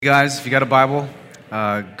Guys, if you got a Bible,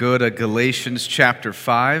 go to Galatians chapter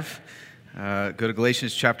 5. Go to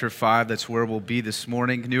Galatians chapter 5. That's where we'll be this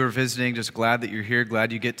morning. New or visiting, just glad that you're here.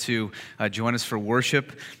 Glad you get to join us for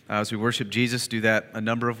worship. As we worship Jesus, do that a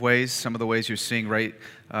number of ways. Some of the ways you're seeing right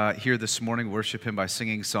here this morning, worship Him by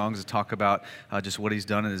singing songs that talk about just what He's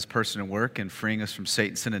done in His person and work and freeing us from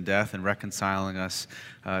Satan, sin, and death and reconciling us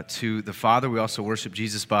to the Father. We also worship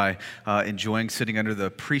Jesus by enjoying sitting under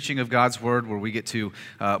the preaching of God's Word, where we get to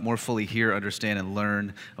more fully hear, understand, and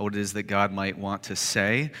learn what it is that God might want to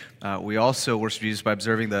say. We also worship Jesus by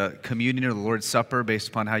observing the communion or the Lord's Supper based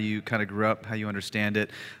upon how you kind of grew up, how you understand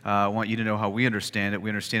it. I want you to know how we understand it. We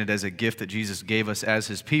understand it as a gift that Jesus gave us as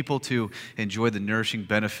His people to enjoy the nourishing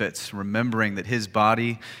benefits, remembering that His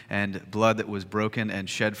body and blood that was broken and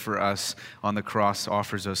shed for us on the cross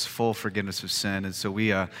offers us full forgiveness of sin. And so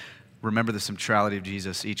we remember the centrality of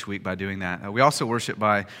Jesus each week by doing that. We also worship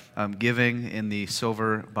by giving in the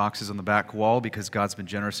silver boxes on the back wall, because God's been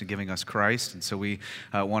generous in giving us Christ. And so we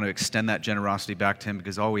want to extend that generosity back to Him,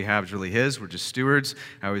 because all we have is really His. We're just stewards.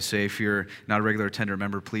 I always say, if you're not a regular attender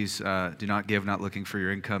member, please do not give, not looking for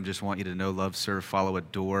your income. Just want you to know, love, serve, follow,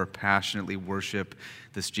 adore, passionately worship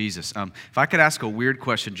this Jesus. If I could ask a weird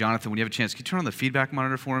question, Jonathan, when you have a chance, can you turn on the feedback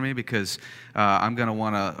monitor for me? Because I'm going to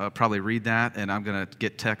want to probably read that, and I'm going to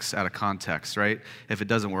get text out of context, right? If it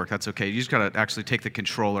doesn't work, that's okay. You just got to actually take the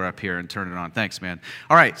controller up here and turn it on. Thanks, man.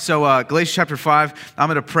 All right, so Galatians chapter 5, I'm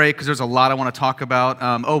going to pray because there's a lot I want to talk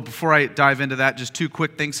about. Before I dive into that, just two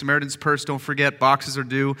quick things. Samaritan's Purse, don't forget, boxes are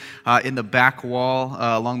due in the back wall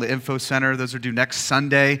along the info center. Those are due next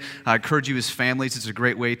Sunday. I encourage you as families. It's a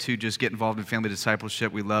great way to just get involved in family discipleship.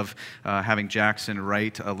 We love having Jackson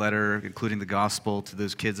write a letter, including the gospel, to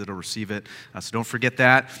those kids that will receive it. So don't forget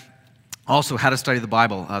that. Also, how to study the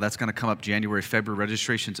Bible. That's going to come up January, February.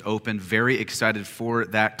 Registration's open. Very excited for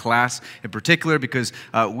that class in particular, because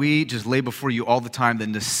we just lay before you all the time the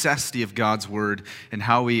necessity of God's Word and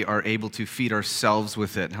how we are able to feed ourselves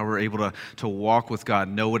with it, and how we're able to walk with God,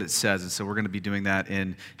 know what it says. And so we're going to be doing that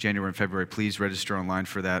in January and February. Please register online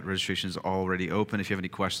for that. Registration is already open. If you have any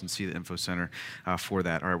questions, see the info center for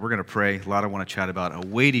that. All right, we're going to pray. A lot I want to chat about. A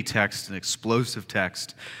weighty text, an explosive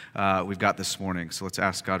text we've got this morning. So let's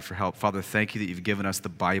ask God for help. Father, thank you that you've given us the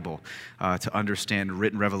Bible to understand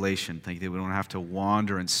written revelation. Thank you that we don't have to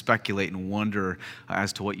wander and speculate and wonder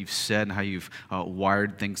as to what you've said and how you've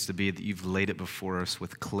wired things to be, that you've laid it before us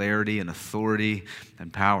with clarity and authority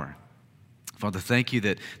and power. Father, thank you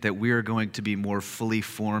that we are going to be more fully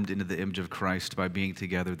formed into the image of Christ by being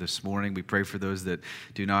together this morning. We pray for those that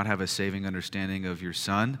do not have a saving understanding of your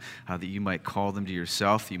Son, that you might call them to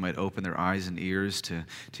yourself, that you might open their eyes and ears to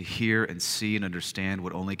hear and see and understand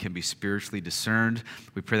what only can be spiritually discerned.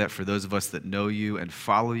 We pray that for those of us that know you and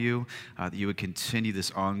follow you, that you would continue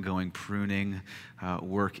this ongoing pruning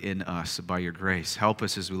work in us by your grace. Help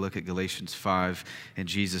us as we look at Galatians 5. In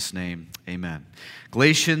Jesus' name, amen.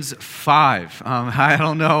 Galatians 5. I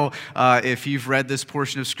don't know if you've read this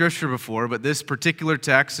portion of Scripture before, but this particular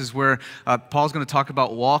text is where Paul's going to talk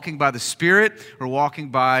about walking by the Spirit or walking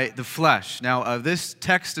by the flesh. Now, this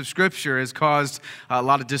text of Scripture has caused a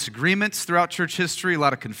lot of disagreements throughout church history, a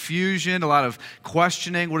lot of confusion, a lot of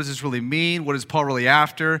questioning. What does this really mean? What is Paul really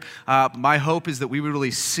after? My hope is that we would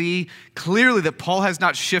really see clearly that Paul has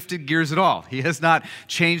not shifted gears at all. He has not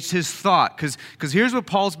changed his thought. Because here's what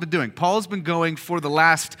Paul's been doing. Paul's been going for the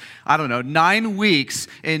last, 9 weeks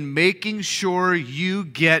in making sure you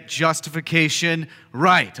get justification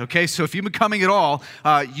right. Okay, so if you've been coming at all,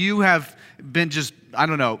 you have been just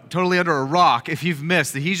totally under a rock if you've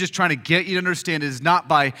missed that he's just trying to get you to understand it is not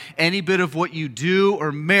by any bit of what you do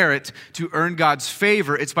or merit to earn God's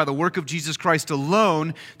favor. It's by the work of Jesus Christ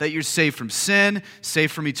alone that you're saved from sin,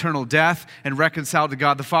 saved from eternal death, and reconciled to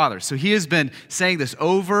God the Father. So he has been saying this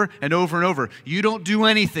over and over and over. You don't do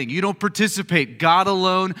anything. You don't participate. God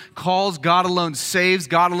alone calls. God alone saves.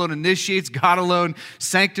 God alone initiates. God alone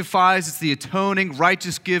sanctifies. It's the atoning,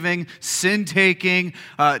 righteous giving, sin taking,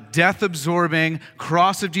 death absorbing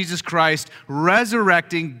cross of Jesus Christ,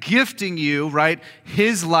 resurrecting, gifting you, right,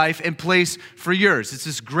 his life and place for yours. It's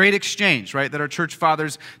this great exchange, right, that our church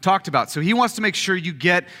fathers talked about. So he wants to make sure you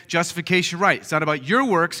get justification right. It's not about your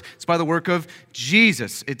works. It's by the work of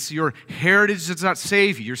Jesus. It's your heritage does not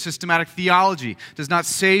save you. Your systematic theology does not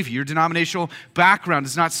save you. Your denominational background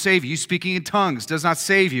does not save you. You speaking in tongues does not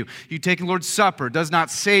save you. You taking Lord's Supper does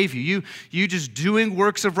not save you. You just doing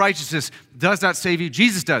works of righteousness does not save you.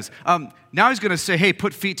 Jesus does. Now he's going to say, hey,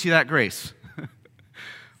 put feet to that grace.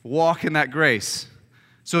 Walk in that grace.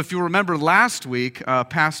 So if you remember last week,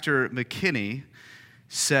 Pastor McKinney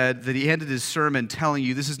said that he ended his sermon telling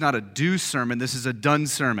you this is not a do sermon, this is a done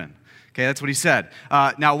sermon. Okay, that's what he said.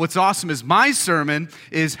 Now, what's awesome is my sermon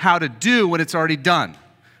is how to do when it's already done.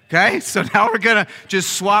 Okay, so now we're going to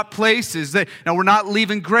just swap places. Now, we're not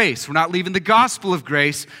leaving grace. We're not leaving the gospel of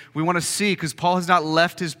grace. We want to see, because Paul has not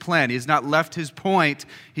left his plan. He has not left his point.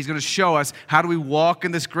 He's going to show us how do we walk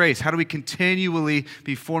in this grace? How do we continually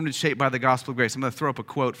be formed and shaped by the gospel of grace? I'm going to throw up a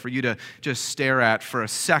quote for you to just stare at for a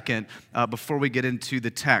second before we get into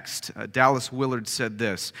the text. Dallas Willard said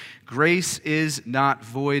this: "Grace is not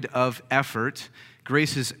void of effort.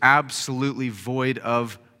 Grace is absolutely void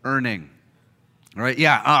of earning." All right,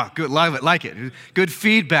 yeah, good, love it, like it. Good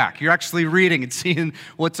feedback. You're actually reading and seeing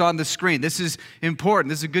what's on the screen. This is important.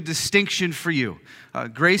 This is a good distinction for you.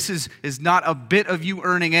 Grace is not a bit of you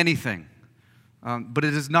earning anything, but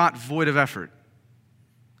it is not void of effort.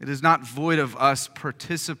 It is not void of us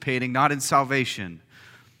participating, not in salvation,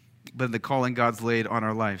 but in the calling God's laid on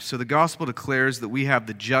our life. So the gospel declares that we have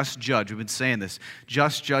the just judge. We've been saying this.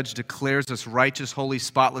 Just judge declares us righteous, holy,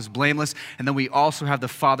 spotless, blameless. And then we also have the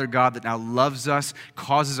Father God that now loves us,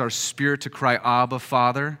 causes our spirit to cry, Abba,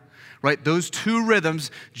 Father. Right? Those two rhythms,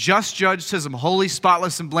 just judge says I'm holy,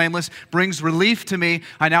 spotless, and blameless, brings relief to me.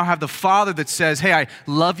 I now have the Father that says, hey, I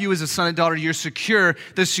love you as a son and daughter. You're secure.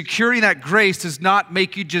 The security in that grace does not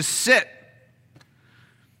make you just sit.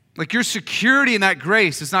 Like, your security in that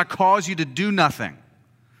grace does not cause you to do nothing.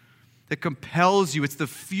 It compels you. It's the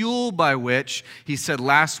fuel by which, he said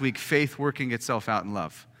last week, faith working itself out in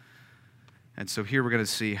love. And so here we're going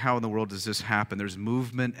to see how in the world does this happen. There's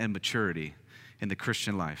movement and maturity in the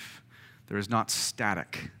Christian life. There is not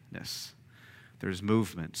staticness. There's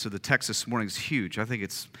movement. So the text this morning is huge. I think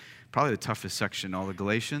it's probably the toughest section in all of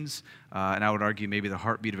Galatians. And I would argue maybe the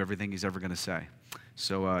heartbeat of everything he's ever going to say.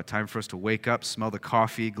 So time for us to wake up, smell the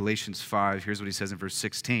coffee. Galatians 5, here's what he says in verse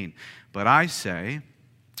 16. "But I say,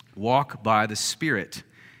 walk by the Spirit,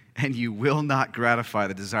 and you will not gratify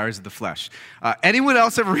the desires of the flesh." Anyone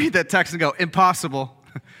else ever read that text and go, impossible?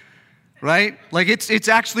 Right? Like, it's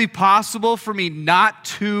actually possible for me not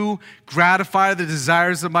to gratify the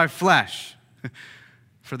desires of my flesh.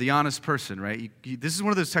 For the honest person, right? This is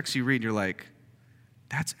one of those texts you read and you're like,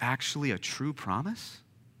 that's actually a true promise?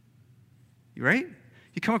 Right?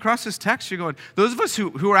 You come across this text, you're going, those of us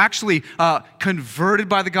who are actually converted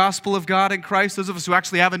by the gospel of God in Christ, those of us who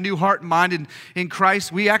actually have a new heart and mind in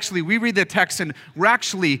Christ, we read the text and we're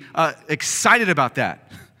actually excited about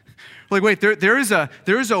that. Like, wait, there is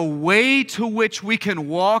a way to which we can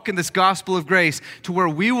walk in this gospel of grace to where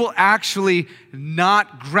we will actually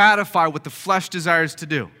not gratify what the flesh desires to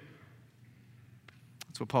do.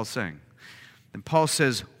 That's what Paul's saying. And Paul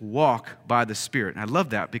says, walk by the Spirit. And I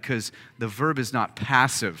love that because the verb is not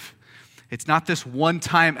passive. It's not this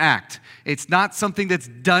one-time act. It's not something that's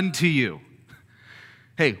done to you.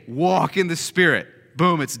 Hey, walk in the Spirit.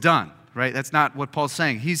 Boom, it's done, right? That's not what Paul's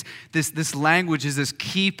saying. This language is this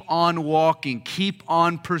keep on walking, keep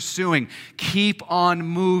on pursuing, keep on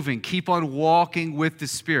moving, keep on walking with the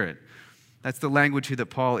Spirit. That's the language here that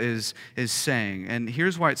Paul is saying. And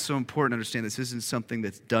here's why it's so important to understand this isn't something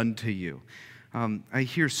that's done to you. I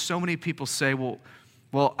hear so many people say, well,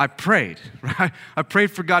 I prayed, right? I prayed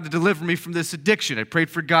for God to deliver me from this addiction. I prayed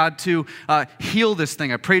for God to heal this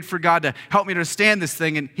thing. I prayed for God to help me understand this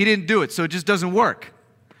thing, and He didn't do it, so it just doesn't work,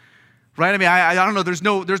 right? I mean, I don't know. There's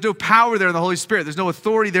no power there in the Holy Spirit. There's no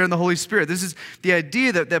authority there in the Holy Spirit. This is the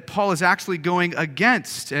idea that Paul is actually going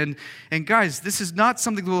against. And guys, this is not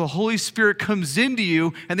something where the Holy Spirit comes into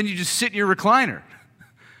you, and then you just sit in your recliner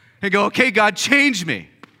and go, okay, God, change me.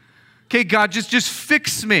 Okay, God, just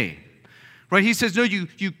fix me, right? He says, no, you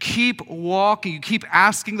keep walking. You keep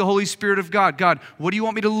asking the Holy Spirit of God, God, what do you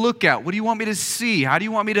want me to look at? What do you want me to see? How do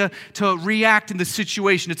you want me to react in the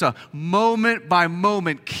situation? It's a moment by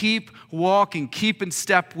moment. Keep walking. Keep in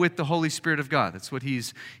step with the Holy Spirit of God. That's what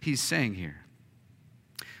he's saying here.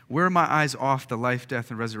 Where are my eyes off the life, death,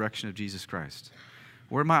 and resurrection of Jesus Christ?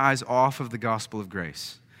 Where are my eyes off of the gospel of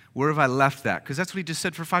grace? Where have I left that? Because that's what he just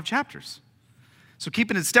said for 5 chapters. So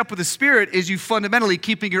keeping in step with the Spirit is you fundamentally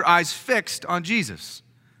keeping your eyes fixed on Jesus.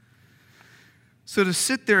 So to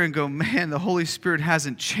sit there and go, man, the Holy Spirit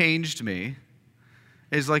hasn't changed me,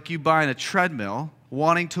 is like you buying a treadmill,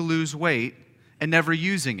 wanting to lose weight, and never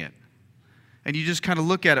using it. And you just kind of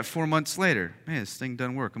look at it 4 months later. Man, this thing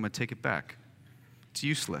doesn't work. I'm going to take it back. It's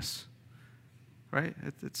useless. Right?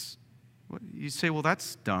 You say, well,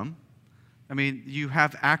 that's dumb. I mean, you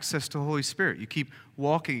have access to the Holy Spirit. You keep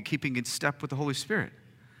walking and keeping in step with the Holy Spirit.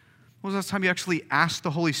 When was the last time you actually asked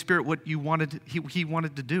the Holy Spirit what you wanted, He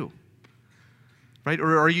wanted to do? Right?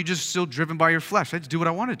 Or are you just still driven by your flesh? I just do what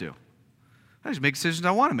I want to do. I just make decisions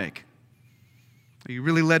I want to make. Are you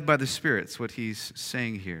really led by the Spirit? That's what he's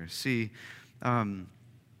saying here. See,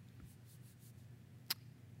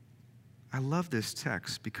 I love this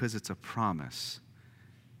text because it's a promise.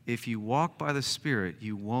 If you walk by the Spirit,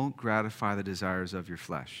 you won't gratify the desires of your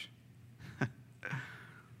flesh.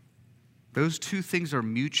 Those two things are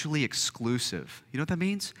mutually exclusive. You know what that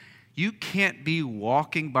means? You can't be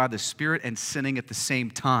walking by the Spirit and sinning at the same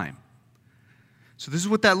time. So this is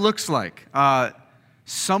what that looks like.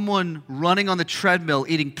 Someone running on the treadmill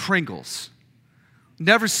eating Pringles.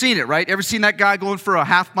 Never seen it, right? Ever seen that guy going for a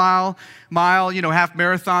half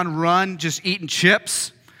marathon run, just eating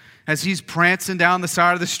chips as he's prancing down the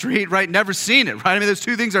side of the street, right? Never seen it, right? I mean, those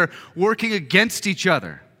two things are working against each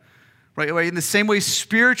other, right? In the same way,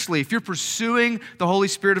 spiritually, if you're pursuing the Holy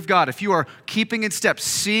Spirit of God, if you are keeping in step,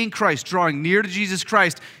 seeing Christ, drawing near to Jesus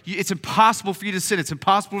Christ, it's impossible for you to sin. It's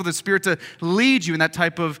impossible for the Spirit to lead you in that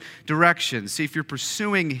type of direction. See, if you're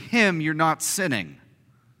pursuing Him, you're not sinning.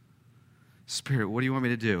 Spirit, what do you want me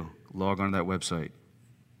to do? Log on to that website.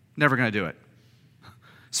 Never going to do it.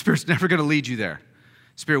 Spirit's never going to lead you there.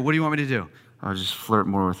 Spirit, what do you want me to do? I'll just flirt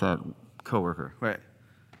more with that coworker. Right?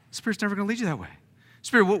 Spirit's never going to lead you that way.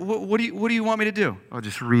 Spirit, what do you want me to do? I'll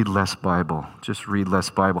just read less Bible. Just read less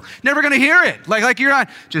Bible. Never going to hear it. Like you're not.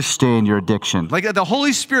 Just stay in your addiction. Like the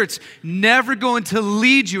Holy Spirit's never going to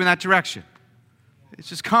lead you in that direction. It's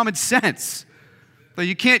just common sense. But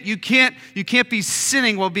you can't be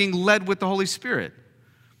sinning while being led with the Holy Spirit.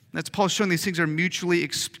 That's Paul showing these things are mutually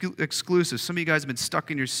exclusive. Some of you guys have been stuck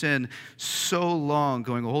in your sin so long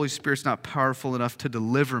going, the Holy Spirit's not powerful enough to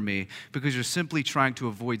deliver me, because you're simply trying to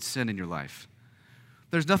avoid sin in your life.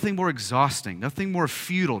 There's nothing more exhausting, nothing more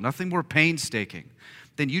futile, nothing more painstaking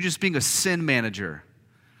than you just being a sin manager.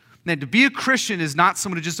 Now, to be a Christian is not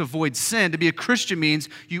someone who just avoids sin. To be a Christian means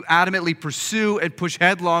you adamantly pursue and push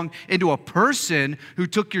headlong into a person who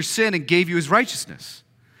took your sin and gave you his righteousness.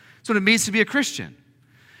 That's what it means to be a Christian.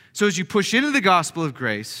 So as you push into the gospel of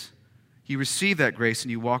grace, you receive that grace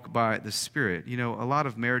and you walk by the Spirit. You know, a lot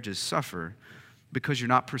of marriages suffer because you're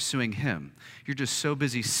not pursuing Him. You're just so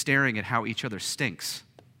busy staring at how each other stinks.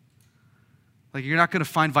 Like, you're not going to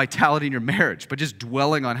find vitality in your marriage by just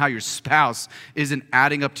dwelling on how your spouse isn't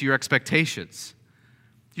adding up to your expectations.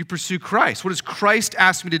 You pursue Christ. What does Christ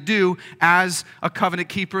ask me to do as a covenant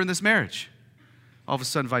keeper in this marriage? All of a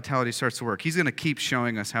sudden, vitality starts to work. He's going to keep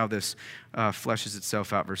showing us how this fleshes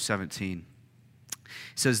itself out. Verse 17.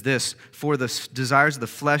 He says this, for the desires of the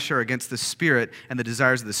flesh are against the Spirit, and the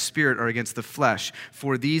desires of the Spirit are against the flesh.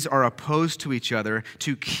 For these are opposed to each other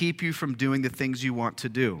to keep you from doing the things you want to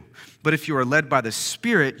do. But if you are led by the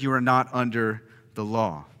Spirit, you are not under the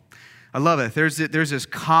law. I love it. There's this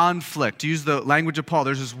conflict. To use the language of Paul,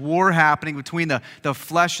 there's this war happening between the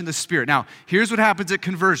flesh and the Spirit. Now, here's what happens at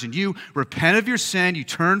conversion. You repent of your sin. You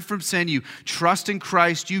turn from sin. You trust in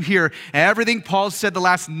Christ. You hear everything Paul said the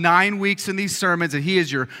last 9 weeks in these sermons, that He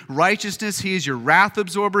is your righteousness. He is your wrath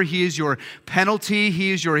absorber. He is your penalty.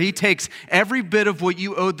 He takes every bit of what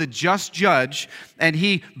you owed the just judge, and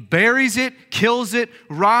He buries it, kills it,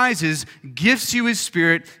 rises, gifts you His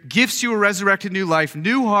Spirit, gifts you a resurrected new life,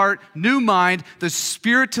 new heart, new mind, the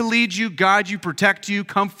Spirit to lead you, guide you, protect you,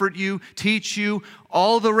 comfort you, teach you,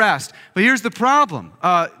 all the rest. But here's the problem.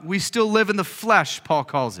 We still live in the flesh, Paul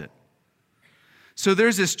calls it. So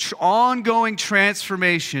there's this ongoing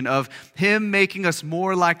transformation of Him making us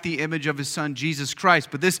more like the image of His Son, Jesus Christ.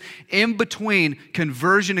 But this in-between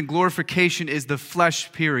conversion and glorification is the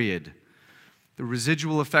flesh period. The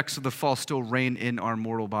residual effects of the fall still reign in our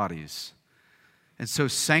mortal bodies. And so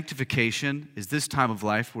sanctification is this time of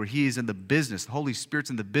life where He is in the business, the Holy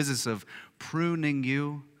Spirit's in the business of pruning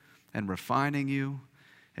you and refining you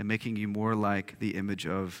and making you more like the image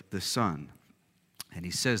of the Son. And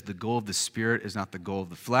He says the goal of the Spirit is not the goal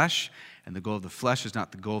of the flesh, and the goal of the flesh is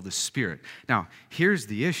not the goal of the Spirit. Now, here's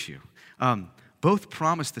the issue. Both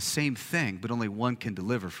promise the same thing, but only one can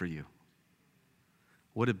deliver for you.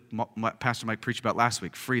 What did Pastor Mike preach about last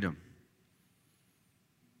week? Freedom.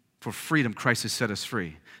 For freedom, Christ has set us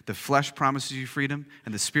free. The flesh promises you freedom,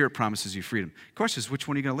 and the Spirit promises you freedom. The question is, which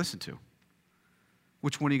one are you going to listen to?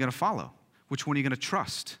 Which one are you going to follow? Which one are you going to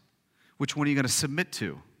trust? Which one are you going to submit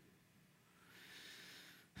to?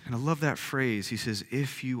 And I love that phrase. He says,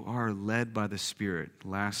 if you are led by the Spirit,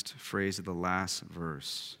 last phrase of the last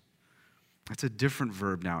verse. That's a different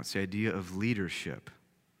verb now. It's the idea of leadership.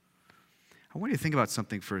 I want you to think about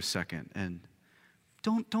something for a second, and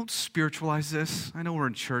Don't spiritualize this. I know we're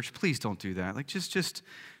in church. Please don't do that. Like, just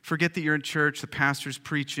forget that you're in church, the pastor's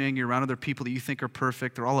preaching, you're around other people that you think are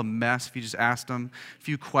perfect. They're all a mess if you just ask them a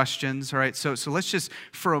few questions, all right? So let's just,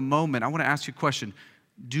 for a moment, I want to ask you a question.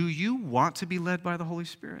 Do you want to be led by the Holy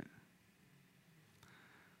Spirit?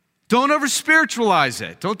 Don't over-spiritualize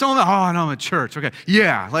it. Don't, oh, no, I'm in church. Okay,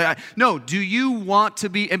 yeah. No, do you want to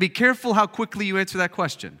be, and be careful how quickly you answer that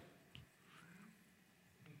question.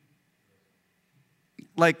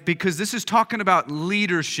 Because this is talking about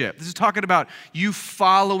leadership. This is talking about you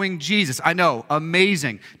following Jesus. I know,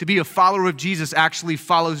 amazing. To be a follower of Jesus actually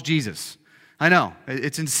follows Jesus. I know,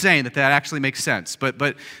 it's insane that actually makes sense.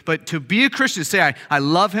 But to be a Christian, say, I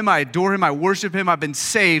love him, I adore him, I worship him, I've been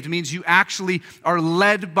saved, means you actually are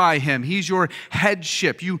led by him. He's your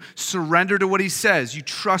headship. You surrender to what he says. You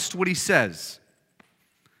trust what he says.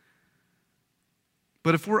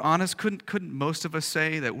 But if we're honest, couldn't most of us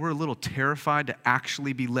say that we're a little terrified to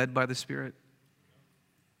actually be led by the Spirit?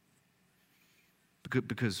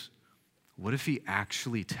 Because what if he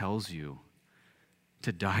actually tells you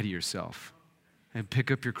to die to yourself and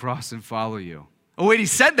pick up your cross and follow you? Oh, wait, he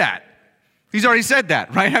said that. He's already said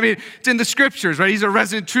that, right? I mean, it's in the scriptures, right? He's a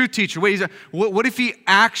resident truth teacher. Wait, what if he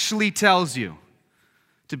actually tells you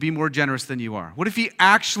to be more generous than you are? What if he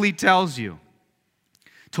actually tells you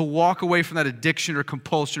to walk away from that addiction or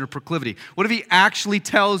compulsion or proclivity? What if he actually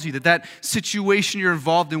tells you that situation you're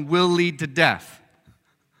involved in will lead to death?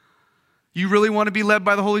 You really want to be led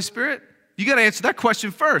by the Holy Spirit? You got to answer that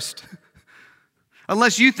question first.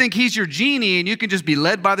 Unless you think he's your genie and you can just be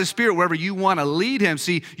led by the Spirit wherever you want to lead him.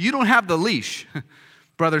 See, you don't have the leash,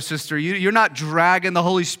 brother, sister. You're not dragging the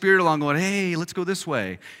Holy Spirit along going, hey, let's go this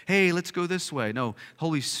way. Hey, let's go this way. No,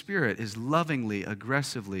 Holy Spirit is lovingly,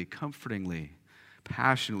 aggressively, comfortingly,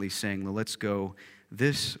 passionately saying, well, let's go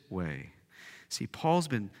this way. See,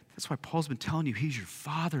 that's why Paul's been telling you he's your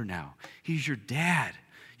father now. He's your dad.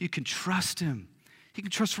 You can trust him. You can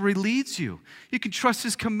trust where he leads you. You can trust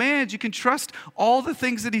his commands. You can trust all the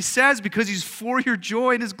things that he says because he's for your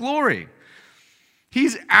joy and his glory.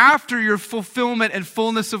 He's after your fulfillment and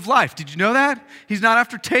fullness of life. Did you know that? He's not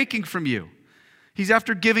after taking from you. He's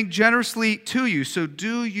after giving generously to you. So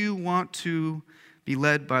do you want to be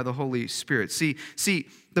led by the Holy Spirit? See,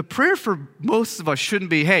 the prayer for most of us shouldn't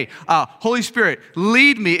be, hey, Holy Spirit,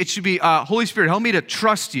 lead me. It should be, Holy Spirit, help me to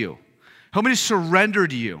trust you. Help me to surrender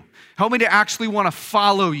to you. Help me to actually want to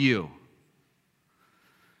follow you.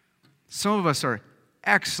 Some of us are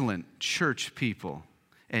excellent church people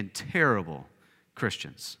and terrible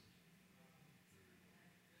Christians.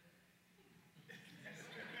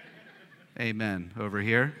 Amen. Over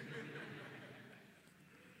here.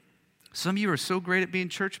 Some of you are so great at being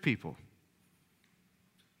church people.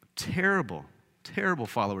 Terrible, terrible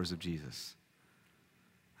followers of Jesus.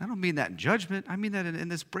 I don't mean that in judgment. I mean that in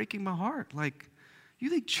this breaking my heart. Like, you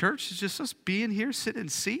think church is just us being here, sitting in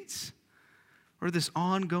seats? Or this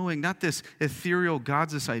ongoing, not this ethereal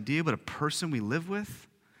godless idea, but a person we live with?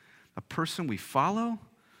 A person we follow?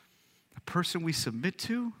 A person we submit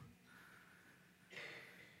to?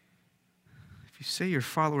 If you say you're a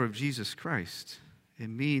follower of Jesus Christ, it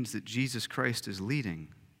means that Jesus Christ is leading.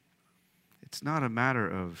 It's not a matter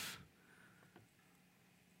of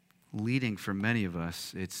leading for many of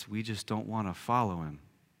us. It's we just don't want to follow him.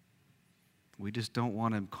 We just don't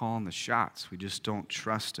want him calling the shots. We just don't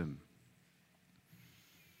trust him.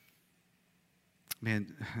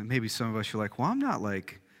 Man, maybe some of us are like, well, I'm not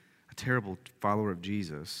like a terrible follower of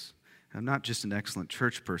Jesus. I'm not just an excellent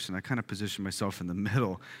church person. I kind of position myself in the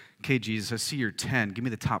middle. Okay, Jesus, I see you're 10. Give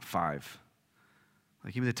me the top 5.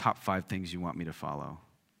 Like, give me the top 5 things you want me to follow.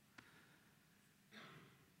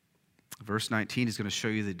 Verse 19 is going to show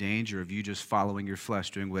you the danger of you just following your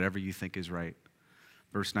flesh, doing whatever you think is right.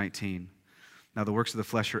 Verse 19. Now, the works of the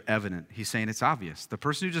flesh are evident. He's saying it's obvious. The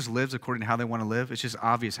person who just lives according to how they want to live, it's just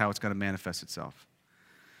obvious how it's going to manifest itself.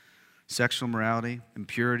 Sexual immorality,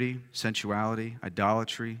 impurity, sensuality,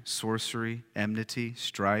 idolatry, sorcery, enmity,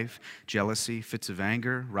 strife, jealousy, fits of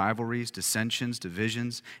anger, rivalries, dissensions,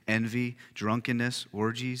 divisions, envy, drunkenness,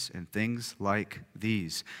 orgies, and things like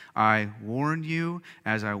these. I warn you,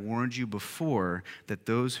 as I warned you before, that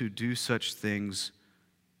those who do such things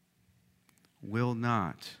will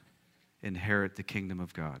not inherit the kingdom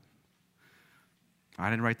of God. I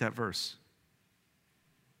didn't write that verse.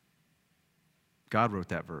 God wrote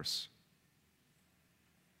that verse.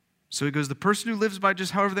 So he goes, the person who lives by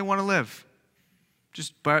just however they want to live,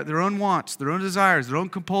 just by their own wants, their own desires, their own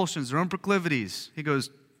compulsions, their own proclivities. He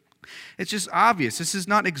goes, it's just obvious. This is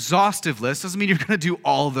not an exhaustive list. Doesn't mean you're going to do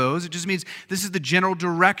all those. It just means this is the general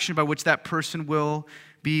direction by which that person will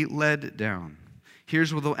be led down.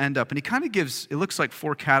 Here's where they'll end up. And he kind of gives, it looks like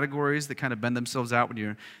 4 categories that kind of bend themselves out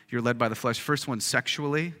when you're led by the flesh. First one,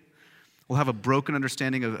 sexually. We'll have a broken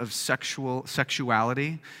understanding of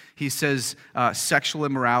sexuality. He says sexual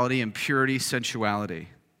immorality, impurity, sensuality.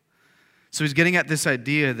 So he's getting at this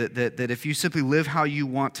idea that if you simply live how you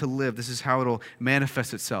want to live, this is how it'll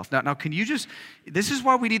manifest itself. Now, can you just, this is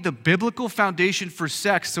why we need the biblical foundation for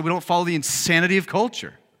sex so we don't follow the insanity of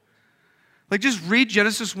culture. Like, just read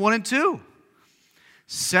Genesis 1 and 2.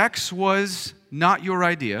 Sex was not your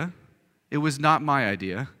idea. It was not my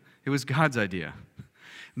idea. It was God's idea.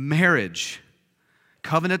 Marriage,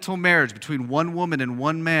 covenantal marriage between one woman and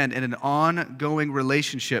one man in an ongoing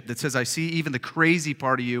relationship that says, I see even the crazy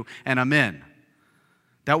part of you and I'm in.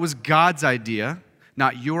 That was God's idea,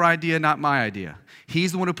 not your idea, not my idea.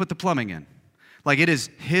 He's the one who put the plumbing in. Like, it is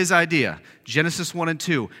his idea. Genesis 1 and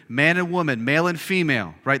 2, man and woman, male and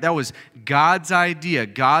female, right? That was God's idea,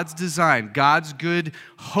 God's design, God's good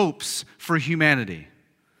hopes for humanity.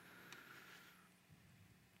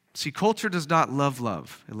 See, culture does not love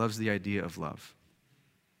love. It loves the idea of love.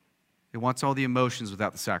 It wants all the emotions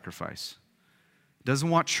without the sacrifice. It doesn't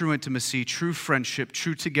want true intimacy, true friendship,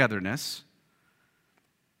 true togetherness.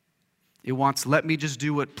 It wants, let me just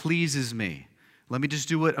do what pleases me. Let me just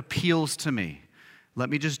do what appeals to me. Let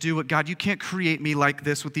me just do what, God, you can't create me like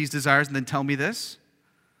this with these desires and then tell me this.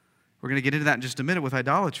 We're going to get into that in just a minute with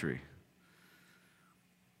idolatry.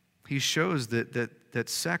 He shows that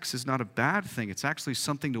sex is not a bad thing. It's actually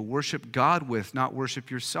something to worship God with, not worship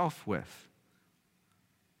yourself with.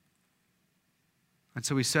 And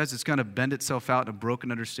so he says it's going to bend itself out in a broken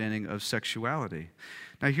understanding of sexuality.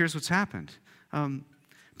 Now, here's what's happened.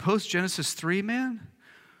 Post-Genesis 3, man,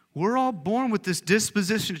 we're all born with this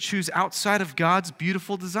disposition to choose outside of God's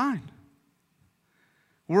beautiful design.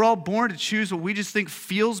 We're all born to choose what we just think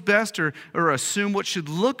feels best or assume what should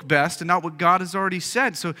look best and not what God has already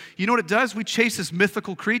said. So you know what it does? We chase this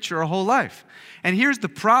mythical creature our whole life. And here's the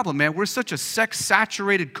problem, man. We're such a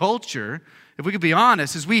sex-saturated culture, if we could be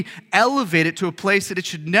honest, is we elevate it to a place that it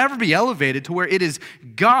should never be elevated to where it is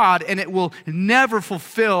God and it will never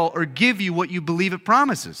fulfill or give you what you believe it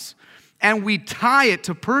promises. And we tie it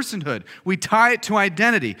to personhood. We tie it to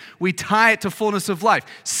identity. We tie it to fullness of life.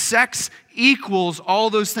 Sex equals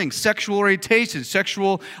all those things. Sexual orientation,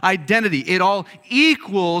 sexual identity. It all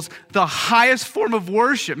equals the highest form of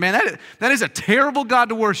worship. Man, that is a terrible God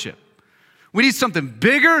to worship. We need something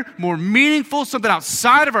bigger, more meaningful, something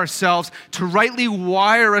outside of ourselves to rightly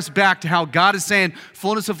wire us back to how God is saying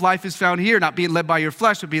fullness of life is found here, not being led by your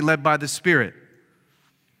flesh, but being led by the Spirit.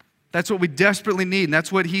 That's what we desperately need, and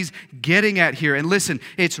that's what he's getting at here. And listen,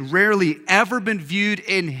 it's rarely ever been viewed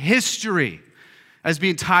in history as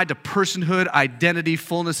being tied to personhood, identity,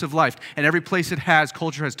 fullness of life. And every place it has,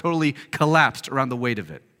 culture has totally collapsed around the weight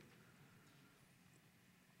of it.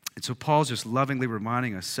 And so Paul's just lovingly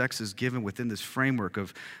reminding us sex is given within this framework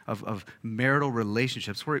of marital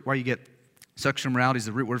relationships, where you get sexual immorality is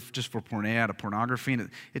the root word just for porneia, to pornography, and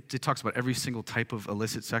it talks about every single type of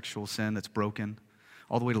illicit sexual sin that's broken,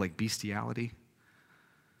 all the way to like bestiality,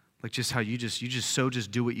 like just how you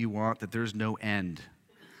just do what you want, that there's no end.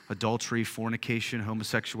 Adultery, fornication,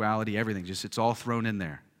 homosexuality, everything, it's all thrown in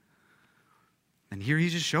there. And here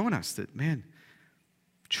he's just showing us that, man,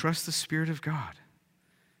 trust the Spirit of God.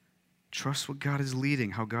 Trust what God is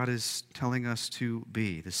leading, how God is telling us to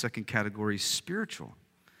be. The second category is spiritual.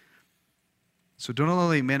 So don't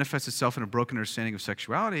only manifest itself in a broken understanding of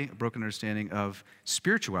sexuality, a broken understanding of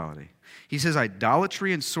spirituality. He says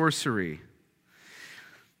idolatry and sorcery.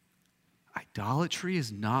 Idolatry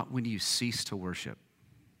is not when you cease to worship.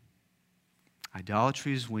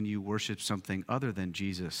 Idolatry is when you worship something other than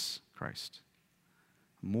Jesus Christ,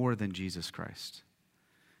 more than Jesus Christ.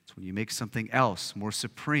 It's when you make something else more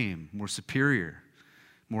supreme, more superior,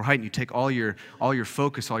 more heightened. You take all your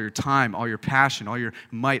focus, all your time, all your passion, all your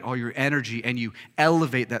might, all your energy, and you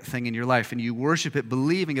elevate that thing in your life, and you worship it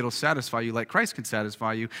believing it'll satisfy you like Christ can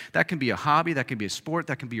satisfy you. That can be a hobby, that can be a sport,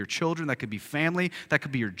 that can be your children, that could be family, that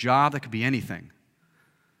could be your job, that could be anything.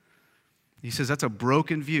 He says that's a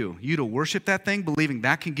broken view. You to worship that thing believing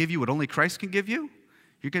that can give you what only Christ can give you,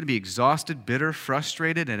 you're going to be exhausted, bitter,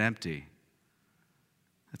 frustrated, and empty.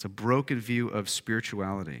 That's a broken view of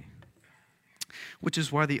spirituality. Which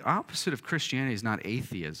is why the opposite of Christianity is not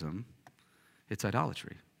atheism, it's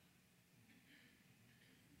idolatry.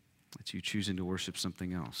 It's you choosing to worship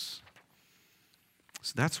something else.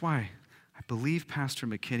 So that's why I believe Pastor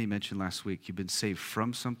McKinney mentioned last week, you've been saved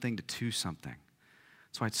from something to something.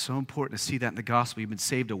 That's why it's so important to see that in the gospel. You've been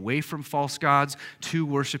saved away from false gods to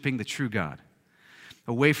worshiping the true God.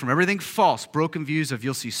 Away from everything false, broken views of,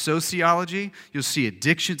 you'll see sociology, you'll see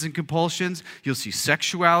addictions and compulsions, you'll see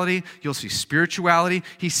sexuality, you'll see spirituality.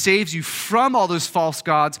 He saves you from all those false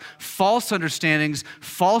gods, false understandings,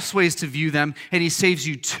 false ways to view them, and he saves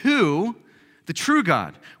you to the true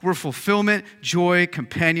God, where fulfillment, joy,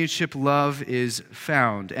 companionship, love is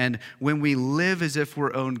found. And when we live as if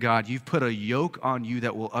we're own God, you've put a yoke on you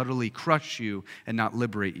that will utterly crush you and not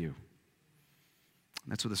liberate you.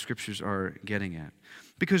 That's what the scriptures are getting at.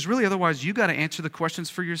 Because really, otherwise, you got to answer the questions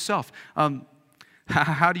for yourself.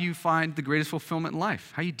 How do you find the greatest fulfillment in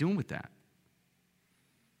life? How are you doing with that?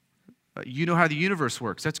 You know how the universe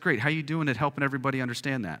works. That's great. How are you doing at helping everybody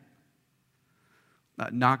understand that?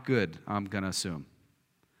 Not good, I'm going to assume.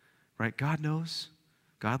 Right? God knows.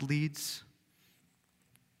 God leads.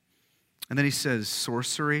 And then he says,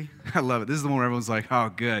 sorcery. I love it. This is the one where everyone's like, oh,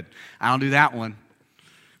 good. I don't do that one.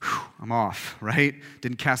 Whew, I'm off, right?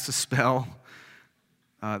 Didn't cast a spell.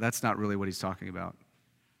 That's not really what he's talking about.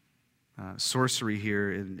 Sorcery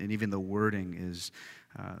here, and even the wording, is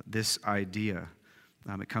this idea.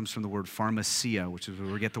 It comes from the word pharmacia, which is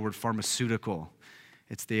where we get the word pharmaceutical.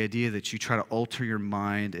 It's the idea that you try to alter your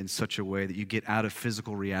mind in such a way that you get out of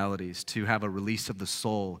physical realities to have a release of the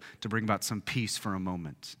soul, to bring about some peace for a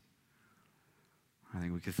moment. I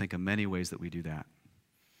think we could think of many ways that we do that.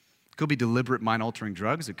 It could be deliberate mind-altering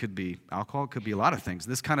drugs. It could be alcohol. It could be a lot of things.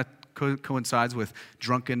 This kind of coincides with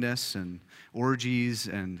drunkenness and orgies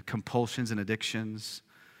and compulsions and addictions.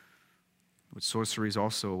 But sorcery is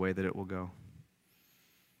also a way that it will go.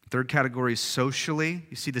 Third category is socially.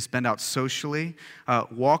 You see this bend out socially.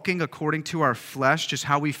 Walking according to our flesh, just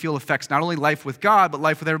how we feel affects not only life with God, but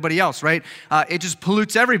life with everybody else, right? It just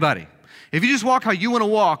pollutes everybody. If you just walk how you want to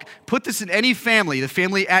walk, put this in any family, the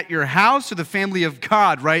family at your house or the family of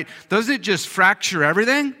God, right? Doesn't it just fracture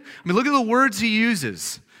everything? I mean, look at the words he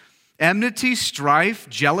uses. Enmity, strife,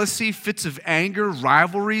 jealousy, fits of anger,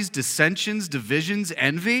 rivalries, dissensions, divisions,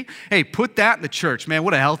 envy. Hey, put that in the church, man.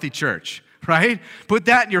 What a healthy church. Right? Put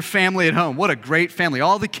that in your family at home. What a great family.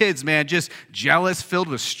 All the kids, man, just jealous, filled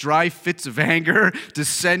with strife, fits of anger,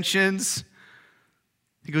 dissensions.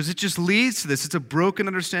 He goes, it just leads to this. It's a broken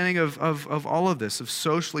understanding of all of this, of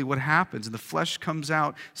socially what happens. And the flesh comes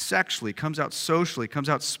out sexually, comes out socially, comes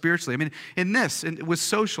out spiritually. I mean, with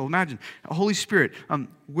social, imagine, Holy Spirit,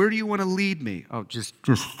 where do you want to lead me? Oh, just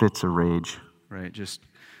fits of rage. Right? Just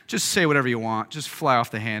say whatever you want. Just fly off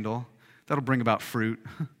the handle. That'll bring about fruit.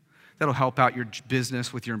 That'll help out your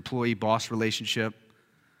business with your employee-boss relationship.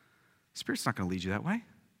 Spirit's not going to lead you that way.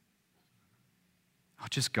 Oh,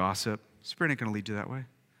 just gossip. Spirit ain't going to lead you that way.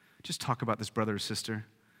 Just talk about this brother or sister.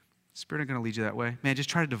 Spirit ain't going to lead you that way. Man, just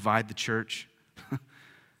try to divide the church.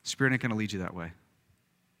 Spirit ain't going to lead you that way.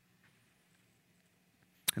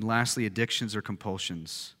 And lastly, addictions or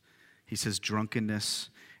compulsions. He says drunkenness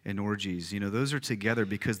and orgies. You know, those are together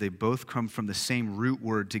because they both come from the same root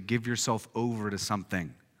word, to give yourself over to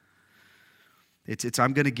something. It's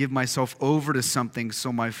I'm going to give myself over to something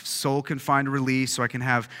so my soul can find release, so I can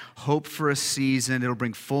have hope for a season. It'll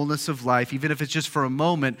bring fullness of life, even if it's just for a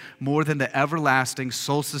moment, more than the everlasting,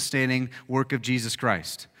 soul-sustaining work of Jesus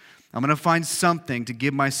Christ. I'm going to find something to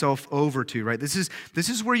give myself over to, right? This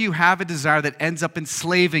is where you have a desire that ends up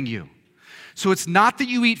enslaving you. So it's not that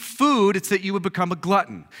you eat food, it's that you would become a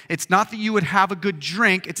glutton. It's not that you would have a good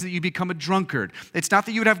drink, it's that you become a drunkard. It's not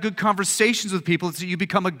that you would have good conversations with people, it's that you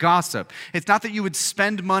become a gossip. It's not that you would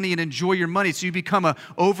spend money and enjoy your money, so you become an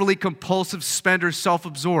overly compulsive spender,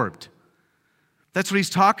 self-absorbed. That's what he's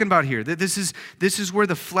talking about here. This is where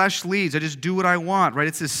the flesh leads. I just do what I want, right?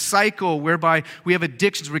 It's this cycle whereby we have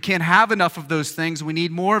addictions. We can't have enough of those things. We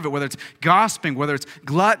need more of it, whether it's gossiping, whether it's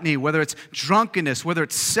gluttony, whether it's drunkenness, whether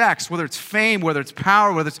it's sex, whether it's fame, whether it's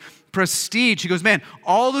power, whether it's prestige. He goes, man,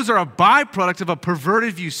 all those are a byproduct of a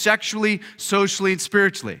perverted view sexually, socially, and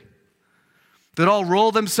spiritually, that all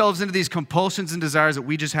roll themselves into these compulsions and desires that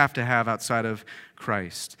we just have to have outside of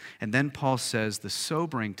Christ. And then Paul says, the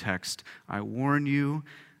sobering text, I warn you,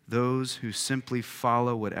 those who simply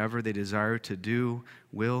follow whatever they desire to do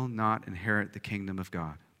will not inherit the kingdom of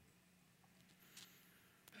God.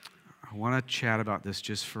 I want to chat about this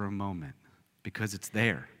just for a moment because it's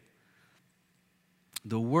there.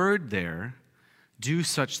 The word there, do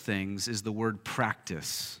such things, is the word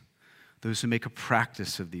practice. Those who make a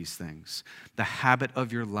practice of these things. The habit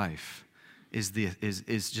of your life is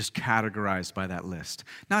just categorized by that list.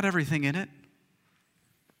 Not everything in it,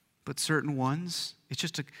 but certain ones. It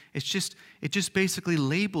just basically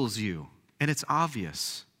labels you, and it's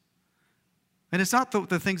obvious. And it's not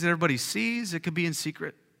the things that everybody sees. It could be in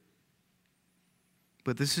secret.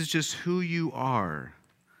 But this is just who you are.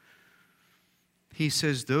 He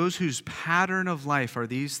says, those whose pattern of life are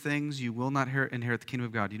these things, you will not inherit the kingdom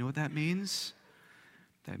of God. You know what that means?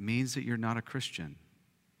 That means that you're not a Christian.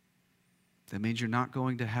 That means you're not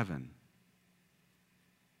going to heaven.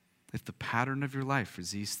 If the pattern of your life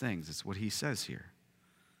is these things, it's what he says here.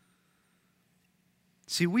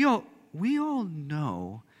 See, we all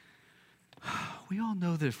know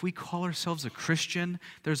that if we call ourselves a Christian,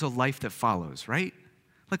 there's a life that follows, right?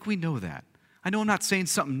 Like, we know that. I know I'm not saying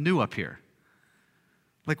something new up here.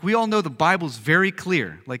 Like, we all know the Bible's very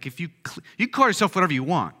clear. Like, if you can call yourself whatever you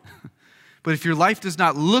want, but if your life does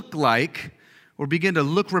not look like or begin to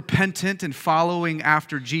look repentant and following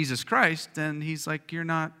after Jesus Christ, then he's like, you're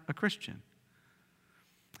not a Christian.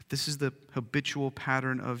 This is the habitual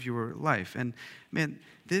pattern of your life. And man,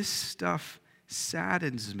 this stuff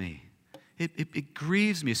saddens me. It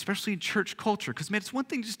grieves me, especially in church culture. Because, man, it's one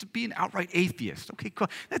thing just to be an outright atheist. Okay, cool.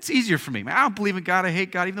 That's easier for me. Man, I don't believe in God. I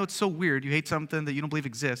hate God. Even though it's so weird. You hate something that you don't believe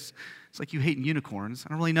exists. It's like you hating unicorns. I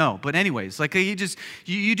don't really know. But anyways, like you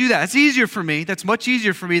do that. That's easier for me. That's much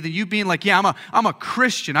easier for me than you being like, yeah, I'm a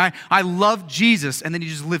Christian. I love Jesus. And then you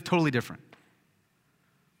just live totally different.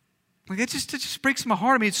 Like, it just breaks my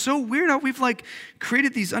heart. I mean, it's so weird how we've like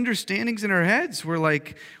created these understandings in our heads where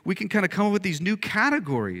like we can kind of come up with these new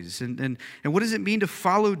categories. And what does it mean to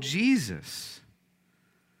follow Jesus?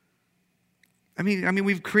 I mean,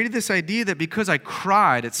 we've created this idea that because I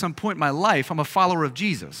cried at some point in my life, I'm a follower of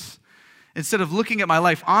Jesus. Instead of looking at my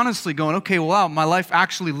life honestly going, okay, wow, my life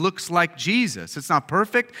actually looks like Jesus. It's not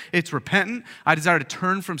perfect. It's repentant. I desire to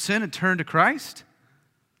turn from sin and turn to Christ.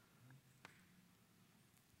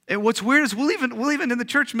 And what's weird is we'll even in the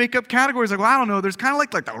church make up categories like, well, I don't know, there's kind of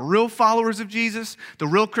like the real followers of Jesus, the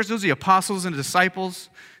real Christians, the apostles and the disciples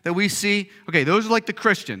that we see. Okay, those are like the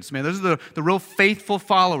Christians, man. Those are the real faithful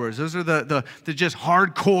followers. Those are the just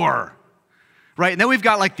hardcore, right? And then we've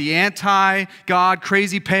got like the anti-God,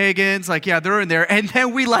 crazy pagans, like, yeah, they're in there. And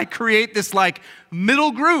then we like create this like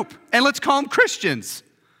middle group, and let's call them Christians,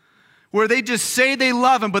 where they just say they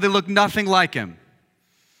love him, but they look nothing like him.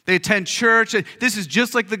 They attend church. This is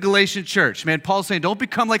just like the Galatian church. Man, Paul's saying, don't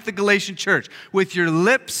become like the Galatian church. With your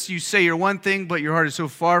lips, you say you're one thing, but your heart is so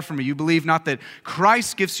far from me. You believe not that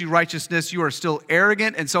Christ gives you righteousness. You are still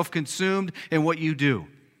arrogant and self-consumed in what you do,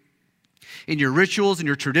 in your rituals, in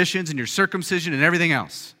your traditions, in your circumcision, and everything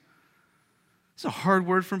else. It's a hard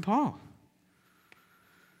word from Paul.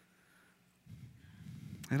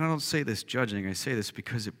 And I don't say this judging. I say this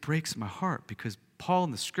because it breaks my heart, because Paul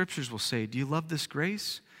in the scriptures will say, do you love this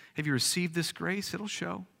grace? Have you received this grace? It'll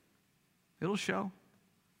show. It'll show.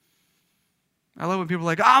 I love when people are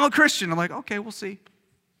like, I'm a Christian. I'm like, okay, we'll see.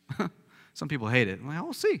 Some people hate it. I'm like, oh,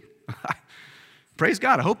 we'll see. Praise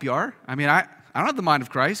God. I hope you are. I mean, I don't have the mind of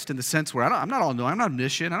Christ in the sense where I'm not all knowing. I'm not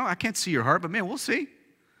omniscient. I can't see your heart, but man, we'll see.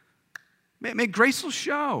 Man, grace will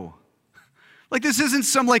show. Like, this isn't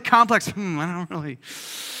some like complex, I don't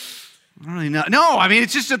really know. No, I mean,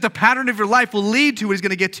 it's just that the pattern of your life will lead to what he's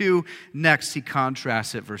going to get to next. He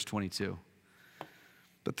contrasts it, verse 22.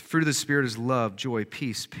 But the fruit of the Spirit is love, joy,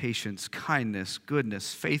 peace, patience, kindness,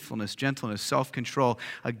 goodness, faithfulness, gentleness, self-control.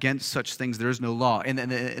 Against such things there is no law. And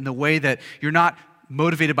in the way that you're not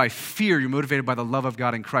motivated by fear, you're motivated by the love of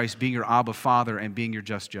God in Christ, being your Abba Father and being your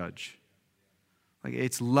just judge. Like,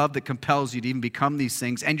 it's love that compels you to even become these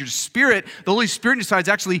things. And your spirit, the Holy Spirit inside, is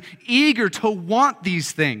actually eager to want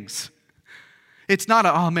these things. It's not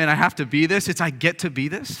oh man, I have to be this. It's I get to be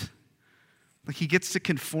this. Like, he gets to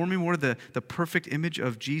conform me more to the perfect image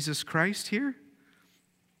of Jesus Christ here.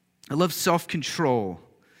 I love self-control.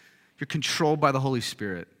 You're controlled by the Holy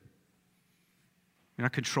Spirit. You're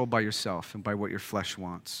not controlled by yourself and by what your flesh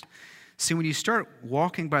wants. See, when you start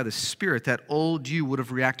walking by the Spirit, that old you would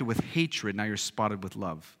have reacted with hatred. Now you're spotted with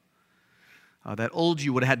love. That old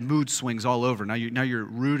you would have had mood swings all over. Now you're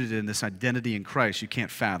rooted in this identity in Christ you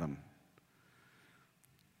can't fathom.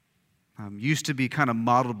 Used to be kind of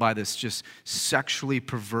modeled by this just sexually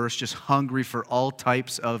perverse, just hungry for all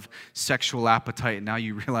types of sexual appetite. And now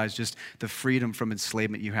you realize just the freedom from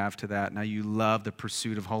enslavement you have to that. Now you love the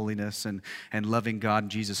pursuit of holiness and loving God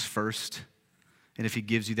and Jesus first. And if he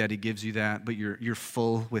gives you that, he gives you that. But you're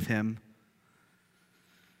full with him.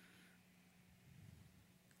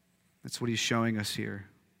 That's what he's showing us here.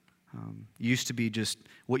 Used to be just,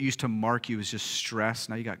 what used to mark you is just stress.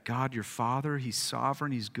 Now you got God, your Father. He's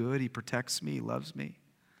sovereign. He's good. He protects me. He loves me.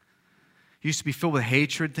 Used to be filled with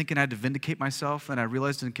hatred, thinking I had to vindicate myself. And I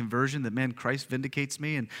realized in conversion that, man, Christ vindicates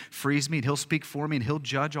me and frees me, and he'll speak for me, and he'll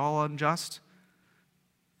judge all unjust.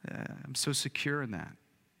 I'm so secure in that.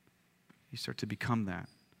 You start to become that.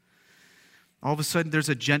 All of a sudden, there's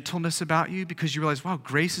a gentleness about you because you realize, wow,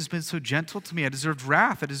 grace has been so gentle to me. I deserved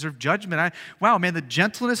wrath. I deserved judgment. Wow, man, the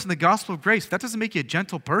gentleness and the gospel of grace, if that doesn't make you a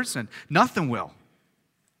gentle person, nothing will.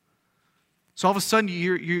 So all of a sudden,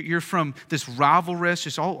 you're from this rivalrous,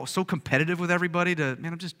 just all so competitive with everybody to,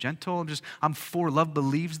 man, I'm just gentle. I'm for love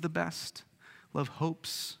believes the best. Love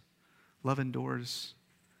hopes. Love endures.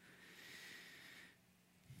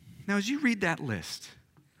 Now, as you read that list,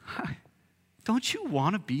 don't you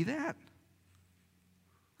want to be that?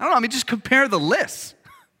 I don't know, just compare the lists.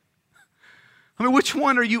 Which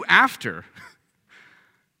one are you after?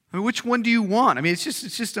 Which one do you want? It's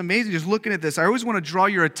just amazing just looking at this. I always want to draw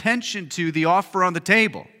your attention to the offer on the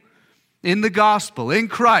table. In the gospel, in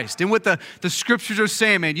Christ, in what the scriptures are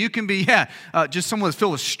saying, man, you can be, just someone that's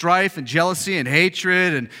filled with strife and jealousy and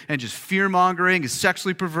hatred and just fear-mongering and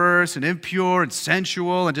sexually perverse and impure and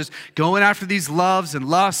sensual and just going after these loves and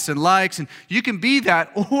lusts and likes. And you can be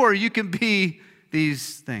that, or you can be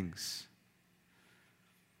these things.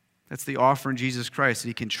 That's the offer in Jesus Christ, that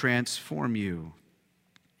he can transform you.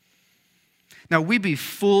 Now, we'd be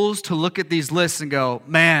fools to look at these lists and go,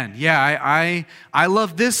 man, I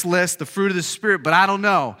love this list, the fruit of the Spirit, but I don't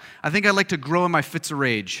know. I think I'd like to grow in my fits of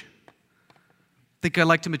rage. I think I'd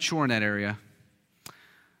like to mature in that area.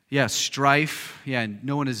 Yeah, strife. Yeah,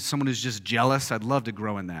 someone who's just jealous. I'd love to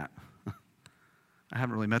grow in that. I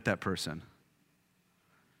haven't really met that person.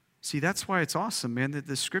 See, that's why it's awesome, man, that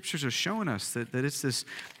the scriptures are showing us that it's this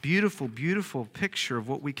beautiful, beautiful picture of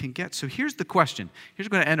what we can get. So here's the question. Here's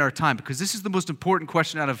where we're going to end our time, because this is the most important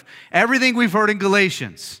question out of everything we've heard in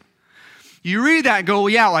Galatians. You read that and go,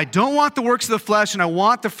 well, I don't want the works of the flesh and I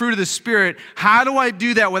want the fruit of the Spirit. How do I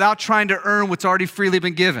do that without trying to earn what's already freely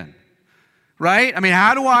been given? Right?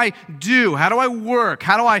 How do I do? How do I work?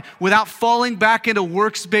 How do I, without falling back into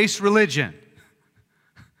works-based religion?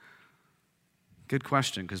 Good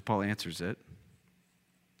question, because Paul answers it.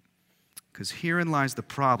 Because herein lies the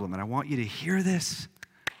problem, and I want you to hear this.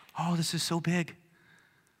 Oh, this is so big.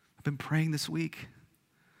 I've been praying this week.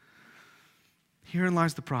 Herein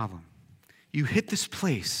lies the problem. You hit this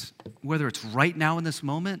place, whether it's right now in this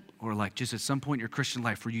moment or like just at some point in your Christian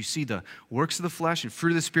life, where you see the works of the flesh and fruit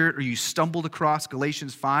of the Spirit, or you stumbled across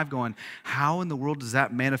Galatians 5 going, how in the world does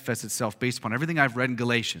that manifest itself based upon everything I've read in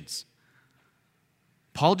Galatians?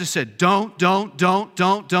 Paul just said, don't.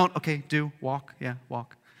 Okay, do, walk,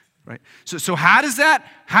 walk, right? So how does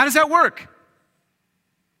that work?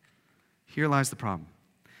 Here lies the problem.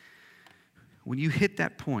 When you hit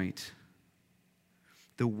that point,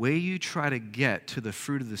 the way you try to get to the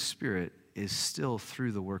fruit of the Spirit is still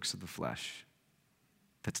through the works of the flesh.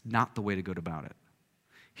 That's not the way to go about it.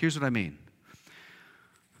 Here's what I mean.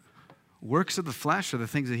 Works of the flesh are the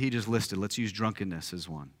things that he just listed. Let's use drunkenness as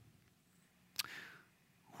one.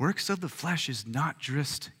 Works of the flesh is not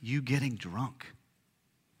just you getting drunk.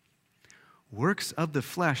 Works of the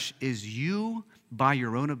flesh is you, by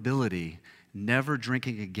your own ability, never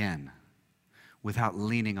drinking again without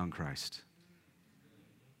leaning on Christ.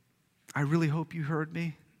 I really hope you heard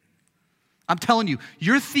me. I'm telling you,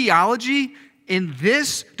 your theology in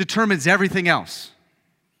this determines everything else.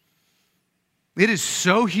 It is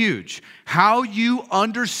so huge how you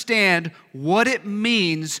understand what it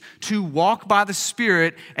means to walk by the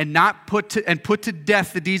Spirit and not put to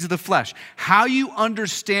death the deeds of the flesh. How you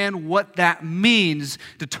understand what that means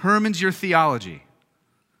determines your theology.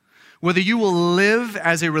 Whether you will live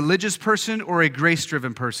as a religious person or a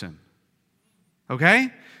grace-driven person.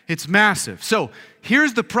 Okay? It's massive. So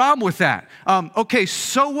here's the problem with that. Okay,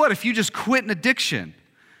 so what if you just quit an addiction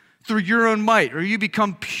through your own might, or you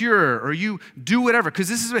become pure, or you do whatever?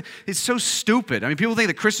 Because it's so stupid. People think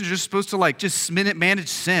that Christians are just supposed to just manage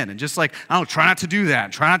sin and just try not to do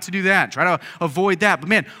that, try not to do that, try to avoid that. But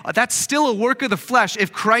man, that's still a work of the flesh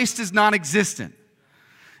if Christ is non-existent.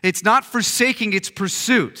 It's not forsaking its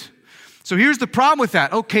pursuit. So here's the problem with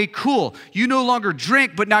that. Okay, cool. You no longer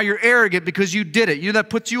drink, but now you're arrogant because you did it.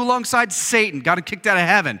 That puts you alongside Satan, got him kicked out of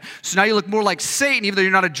heaven. So now you look more like Satan, even though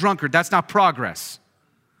you're not a drunkard. That's not progress.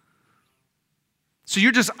 So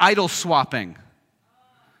you're just idol swapping,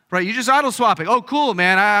 right? You're just idol swapping. Oh, cool,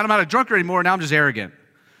 man. I'm not a drunkard anymore. Now I'm just arrogant.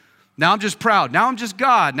 Now I'm just proud. Now I'm just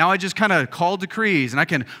God. Now I just kind of call decrees and I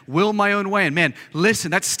can will my own way. And man, listen,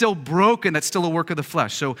 that's still broken. That's still a work of the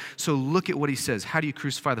flesh. So look at what he says. How do you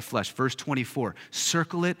crucify the flesh? Verse 24.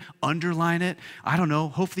 Circle it, underline it. I don't know.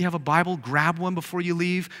 Hopefully you have a Bible. Grab one before you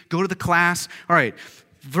leave. Go to the class. All right.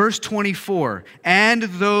 Verse 24, and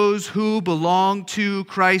those who belong to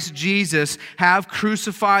Christ Jesus have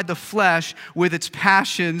crucified the flesh with its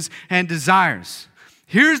passions and desires.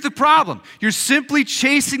 Here's the problem. You're simply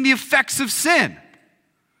chasing the effects of sin.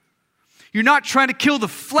 You're not trying to kill the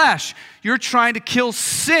flesh. You're trying to kill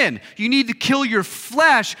sin. You need to kill your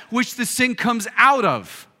flesh, which the sin comes out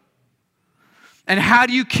of. And how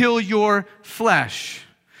do you kill your flesh?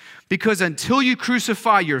 Because until you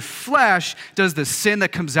crucify your flesh, does the sin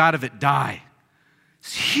that comes out of it die.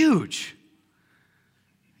 It's huge.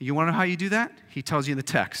 You want to know how you do that? He tells you in the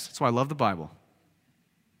text. That's why I love the Bible.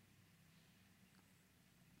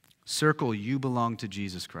 Circle, you belong to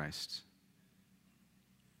Jesus Christ.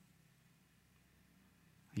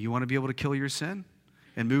 You want to be able to kill your sin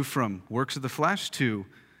and move from works of the flesh to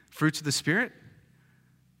fruits of the Spirit?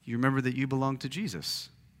 You remember that you belong to Jesus.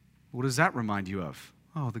 What does that remind you of?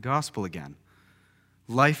 Oh, the gospel again.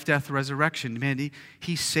 Life, death, resurrection. Man,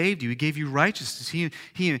 he saved you. He gave you righteousness.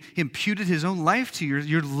 He imputed his own life to you.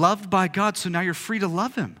 You're loved by God, so now you're free to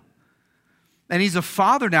love him. And he's a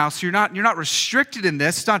father now, so you're not restricted in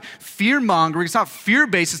this. It's not fear-mongering. It's not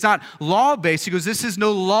fear-based. It's not law-based. He goes, this is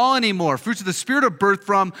no law anymore. Fruits of the Spirit are birthed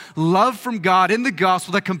from love from God in the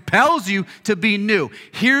gospel that compels you to be new.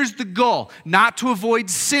 Here's the goal, not to avoid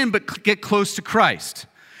sin, but get close to Christ.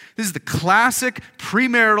 This is the classic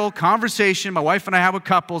premarital conversation my wife and I have with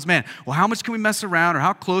couples. Man, well, how much can we mess around? Or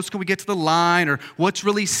how close can we get to the line? Or what's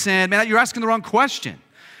really sin? Man, you're asking the wrong question.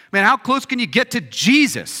 Man, how close can you get to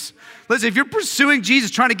Jesus? Listen, if you're pursuing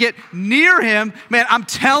Jesus, trying to get near him, man, I'm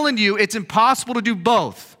telling you, it's impossible to do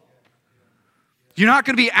both. You're not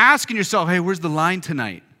going to be asking yourself, hey, where's the line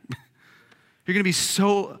tonight? You're going to be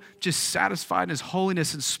so just satisfied in his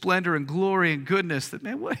holiness and splendor and glory and goodness that,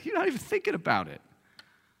 man, what? You're not even thinking about it.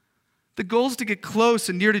 The goal is to get close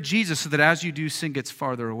and near to Jesus so that as you do, sin gets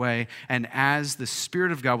farther away. And as the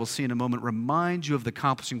Spirit of God, we'll see in a moment, reminds you of the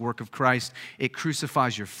accomplishing work of Christ, it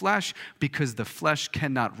crucifies your flesh because the flesh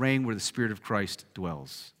cannot reign where the Spirit of Christ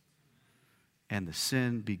dwells. And the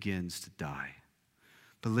sin begins to die.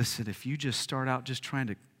 But listen, if you just start out just trying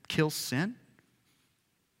to kill sin,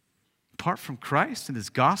 apart from Christ and his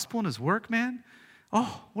gospel and his work, man,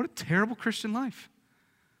 oh, what a terrible Christian life.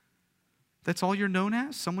 That's all you're known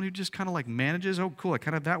as? Someone who just kind of like manages, oh, cool, I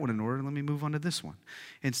kind of have that one in order, let me move on to this one.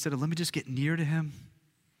 Instead of let me just get near to him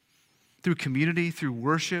through community, through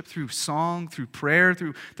worship, through song, through prayer,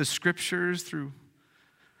 through the scriptures, through...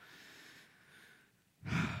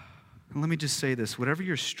 And let me just say this, whatever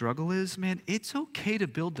your struggle is, man, it's okay to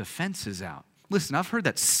build defenses out. Listen, I've heard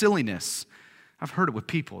that silliness. I've heard it with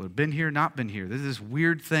people that have been here, not been here. There's this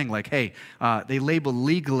weird thing like, hey, they label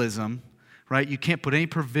legalism, right? You can't put any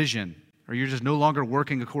provision or you're just no longer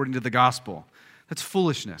working according to the gospel. That's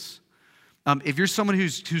foolishness. If you're someone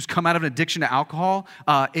who's come out of an addiction to alcohol,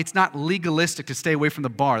 it's not legalistic to stay away from the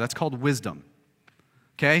bar. That's called wisdom.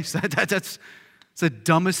 Okay? So that's the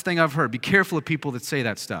dumbest thing I've heard. Be careful of people that say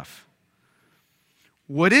that stuff.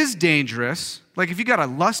 What is dangerous, like if you got a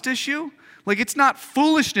lust issue, like it's not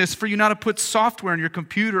foolishness for you not to put software in your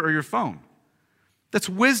computer or your phone. That's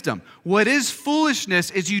wisdom. What is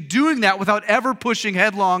foolishness is you doing that without ever pushing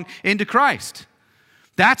headlong into Christ.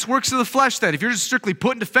 That's works of the flesh then. If you're just strictly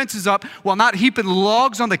putting defenses up while not heaping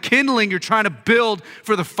logs on the kindling you're trying to build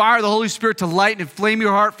for the fire of the Holy Spirit to light and inflame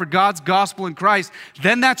your heart for God's gospel in Christ,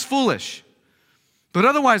 then that's foolish. But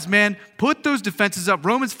otherwise, man, put those defenses up.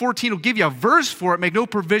 Romans 14 will give you a verse for it. Make no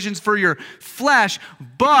provisions for your flesh,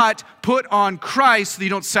 but put on Christ so that you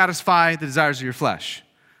don't satisfy the desires of your flesh.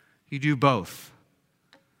 You do both.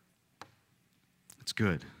 That's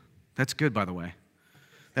good. That's good, by the way.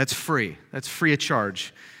 That's free. That's free of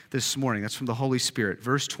charge this morning. That's from the Holy Spirit.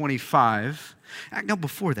 Verse 25. No,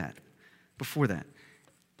 before that,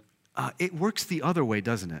 it works the other way,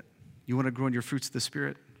 doesn't it? You want to grow in your fruits of the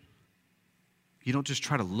Spirit? You don't just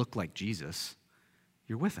try to look like Jesus.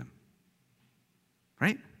 You're with him,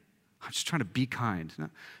 right? I'm just trying to be kind. No,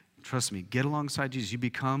 trust me, get alongside Jesus. You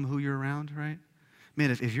become who you're around, right? Man,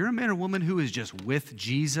 if you're a man or woman who is just with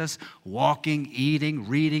Jesus, walking, eating,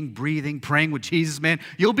 reading, breathing, praying with Jesus, man,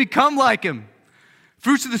 you'll become like him.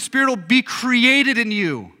 Fruits of the Spirit will be created in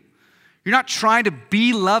you. You're not trying to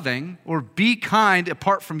be loving or be kind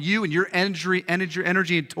apart from you and your energy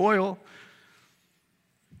and toil.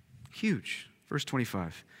 Huge. Verse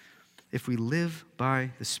 25. If we live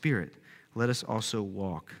by the Spirit, let us also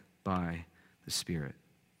walk by the Spirit.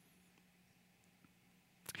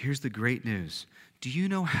 Here's the great news. Do you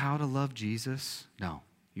know how to love Jesus? No,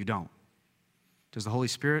 you don't. Does the Holy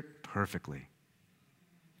Spirit? Perfectly.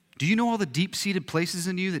 Do you know all the deep-seated places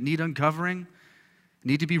in you that need uncovering,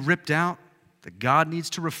 need to be ripped out, that God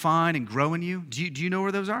needs to refine and grow in you? Do you know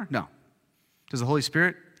where those are? No. Does the Holy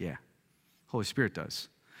Spirit? Yeah. Holy Spirit does.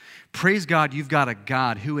 Praise God, you've got a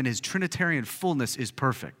God who in his Trinitarian fullness is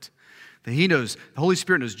perfect. That he knows, the Holy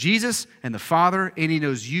Spirit knows Jesus and the Father, and he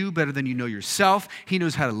knows you better than you know yourself. He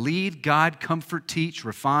knows how to lead, guide, comfort, teach,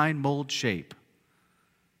 refine, mold, shape.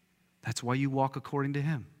 That's why you walk according to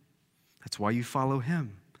him. That's why you follow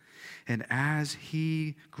him. And as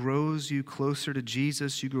he grows you closer to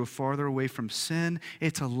Jesus, you grow farther away from sin.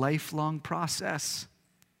 It's a lifelong process.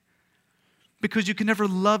 Because you can never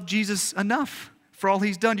love Jesus enough for all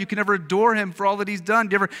he's done. You can never adore him for all that he's done.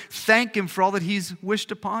 You never thank him for all that he's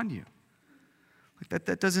wished upon you.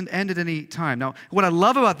 That doesn't end at any time. Now, what I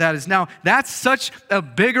love about that is now that's such a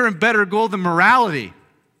bigger and better goal than morality,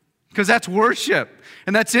 because that's worship,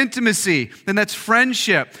 and that's intimacy, and that's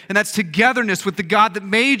friendship, and that's togetherness with the God that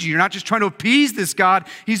made you. You're not just trying to appease this God.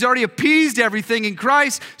 He's already appeased everything in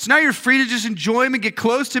Christ, so now you're free to just enjoy Him and get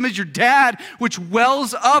close to Him as your dad, which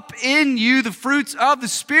wells up in you the fruits of the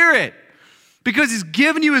Spirit. Because He's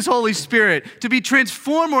given you His Holy Spirit to be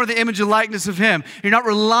transformed more in the image and likeness of Him. You're not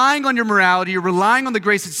relying on your morality. You're relying on the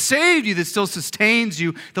grace that saved you, that still sustains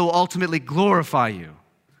you, that will ultimately glorify you.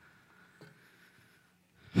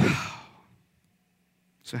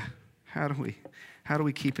 So how do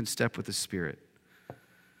we keep in step with the Spirit?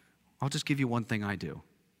 I'll just give you one thing I do.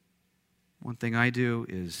 One thing I do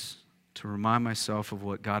is to remind myself of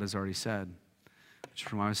what God has already said.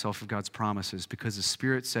 To remind myself of God's promises, because the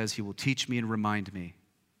Spirit says He will teach me and remind me.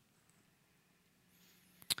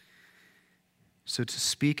 So to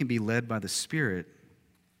speak and be led by the Spirit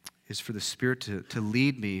is for the Spirit to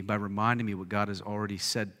lead me by reminding me what God has already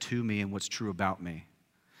said to me and what's true about me.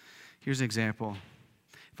 Here's an example.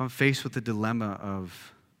 If I'm faced with the dilemma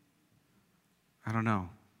of,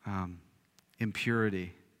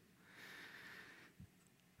 impurity,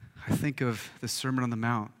 I think of the Sermon on the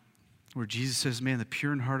Mount, where Jesus says, man, the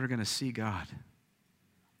pure in heart are going to see God.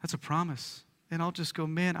 That's a promise. And I'll just go,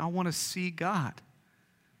 man, I want to see God.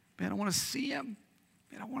 Man, I want to see Him.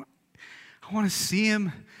 Man, I want to see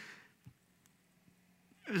Him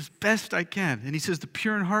as best I can. And He says, the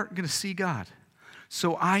pure in heart are going to see God.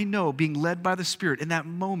 So I know, being led by the Spirit in that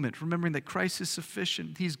moment, remembering that Christ is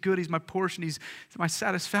sufficient, He's good, He's my portion, He's my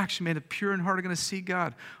satisfaction, man, the pure in heart are going to see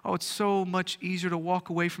God. Oh, it's so much easier to walk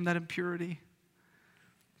away from that impurity,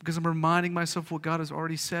 because I'm reminding myself of what God has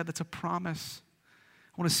already said. That's a promise.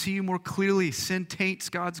 I want to see you more clearly. Sin taints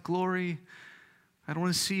God's glory. I don't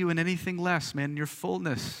want to see you in anything less, man, in your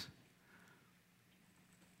fullness.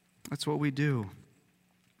 That's what we do.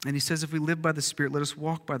 And He says, if we live by the Spirit, let us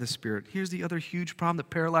walk by the Spirit. Here's the other huge problem that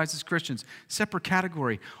paralyzes Christians. Separate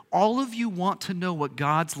category. All of you want to know what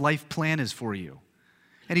God's life plan is for you,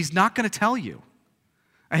 and He's not going to tell you.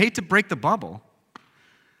 I hate to break the bubble.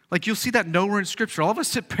 Like, you'll see that nowhere in Scripture. All of us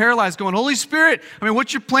sit paralyzed going, Holy Spirit,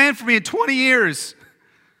 what's your plan for me in 20 years?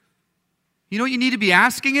 You know what you need to be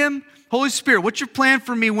asking Him? Holy Spirit, what's your plan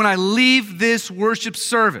for me when I leave this worship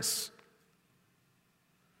service?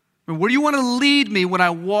 Where do you want to lead me when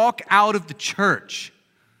I walk out of the church?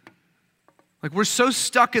 Like, we're so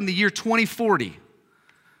stuck in the year 2040,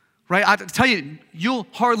 right? I tell you, you'll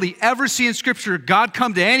hardly ever see in Scripture God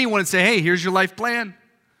come to anyone and say, hey, here's your life plan.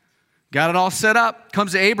 Got it all set up.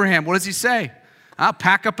 Comes to Abraham. What does he say? I'll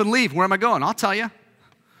pack up and leave. Where am I going? I'll tell you.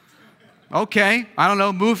 Okay, I don't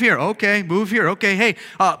know, move here. Okay, move here. Okay, hey,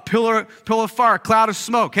 pillar of fire, cloud of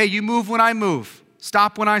smoke. Hey, you move when I move.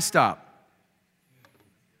 Stop when I stop.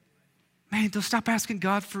 Man, don't stop asking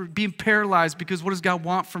God for being paralyzed, because what does God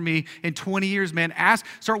want from me in 20 years, man?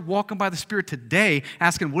 Start walking by the Spirit today,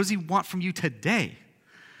 asking, what does He want from you today?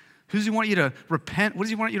 Who does He want you to repent? What does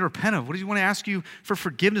He want you to repent of? What does He want to ask you for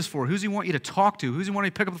forgiveness for? Who does He want you to talk to? Who does He want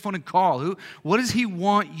you to pick up the phone and call? What does He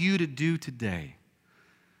want you to do today?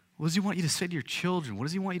 What does He want you to say to your children? What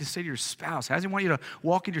does He want you to say to your spouse? How does He want you to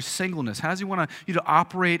walk in your singleness? How does He want you to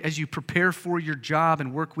operate as you prepare for your job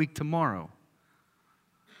and work week tomorrow?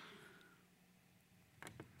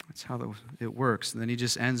 That's how it works. And then He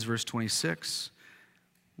just ends verse 26.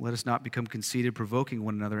 Let us not become conceited, provoking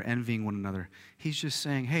one another, envying one another. He's just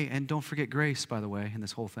saying, hey, and don't forget grace, by the way, in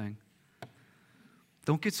this whole thing.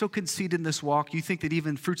 Don't get so conceited in this walk. You think that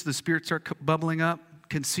even fruits of the Spirit start bubbling up?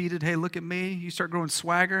 Conceited, hey, look at me. You start growing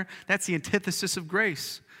swagger. That's the antithesis of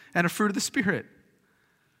grace and a fruit of the Spirit.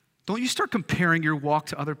 Don't you start comparing your walk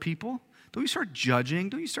to other people. Don't you start judging.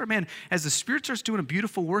 Don't you start, man, as the Spirit starts doing a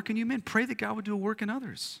beautiful work in you, man, pray that God would do a work in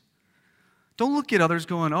others. Don't look at others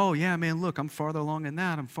going, oh, yeah, man, look, I'm farther along in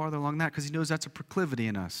that, I'm farther along in that, because He knows that's a proclivity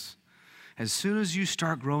in us. As soon as you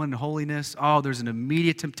start growing in holiness, there's an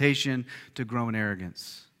immediate temptation to grow in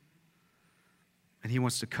arrogance. And He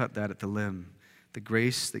wants to cut that at the limb. The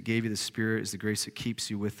grace that gave you the Spirit is the grace that keeps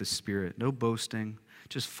you with the Spirit. No boasting,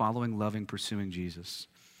 just following, loving, pursuing Jesus.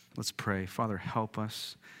 Let's pray. Father, help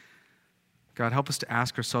us. God, help us to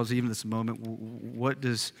ask ourselves even this moment, what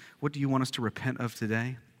do you want us to repent of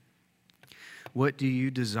today? What do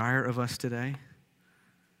you desire of us today?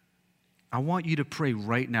 I want you to pray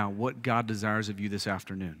right now what God desires of you this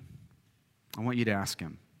afternoon. I want you to ask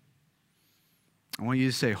Him. I want you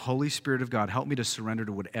to say, Holy Spirit of God, help me to surrender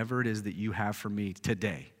to whatever it is that you have for me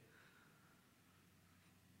today.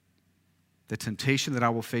 The temptation that I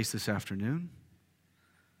will face this afternoon,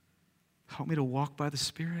 help me to walk by the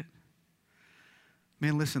Spirit.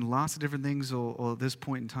 Man, listen, lots of different things will at this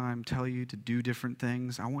point in time tell you to do different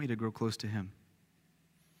things. I want you to grow close to him.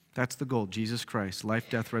 That's the goal, Jesus Christ, life,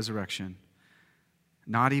 death, resurrection.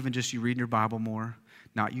 Not even just you reading your Bible more,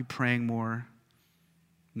 not you praying more,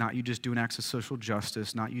 not you just doing acts of social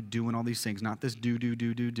justice, not you doing all these things, not this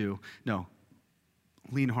do. No,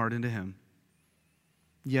 lean hard into him.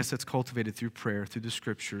 Yes, it's cultivated through prayer, through the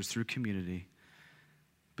scriptures, through community.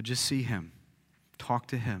 But just see him, talk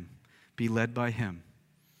to him, be led by him.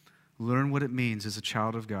 Learn what it means as a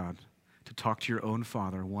child of God to talk to your own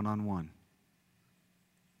Father one-on-one.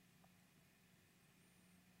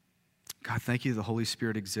 God, thank you the Holy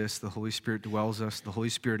Spirit exists, the Holy Spirit dwells us, the Holy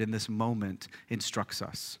Spirit in this moment instructs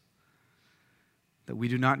us. That we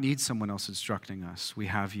do not need someone else instructing us. We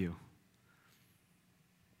have you.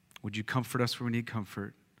 Would you comfort us where we need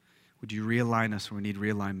comfort? Would you realign us where we need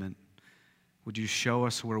realignment? Would you show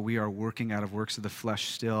us where we are working out of works of the flesh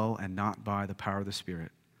still and not by the power of the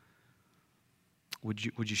Spirit?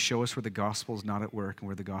 Would you show us where the gospel is not at work and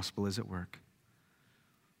where the gospel is at work?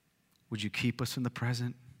 Would you keep us in the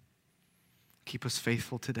present? Keep us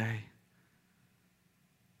faithful today.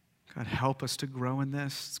 God, help us to grow in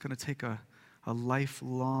this. It's going to take a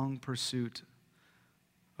lifelong pursuit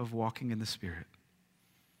of walking in the Spirit.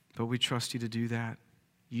 But we trust you to do that.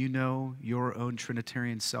 You know your own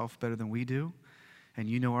Trinitarian self better than we do, and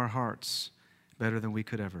you know our hearts better than we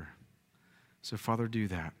could ever. So, Father, do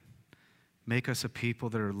that. Make us a people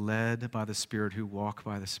that are led by the Spirit, who walk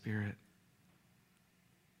by the Spirit.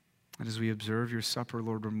 And as we observe your supper,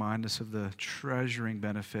 Lord, remind us of the treasuring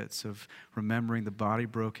benefits of remembering the body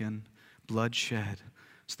broken, blood shed,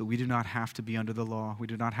 so that we do not have to be under the law. We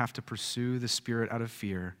do not have to pursue the Spirit out of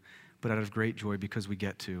fear, but out of great joy because we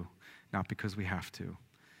get to, not because we have to.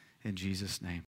 In Jesus' name.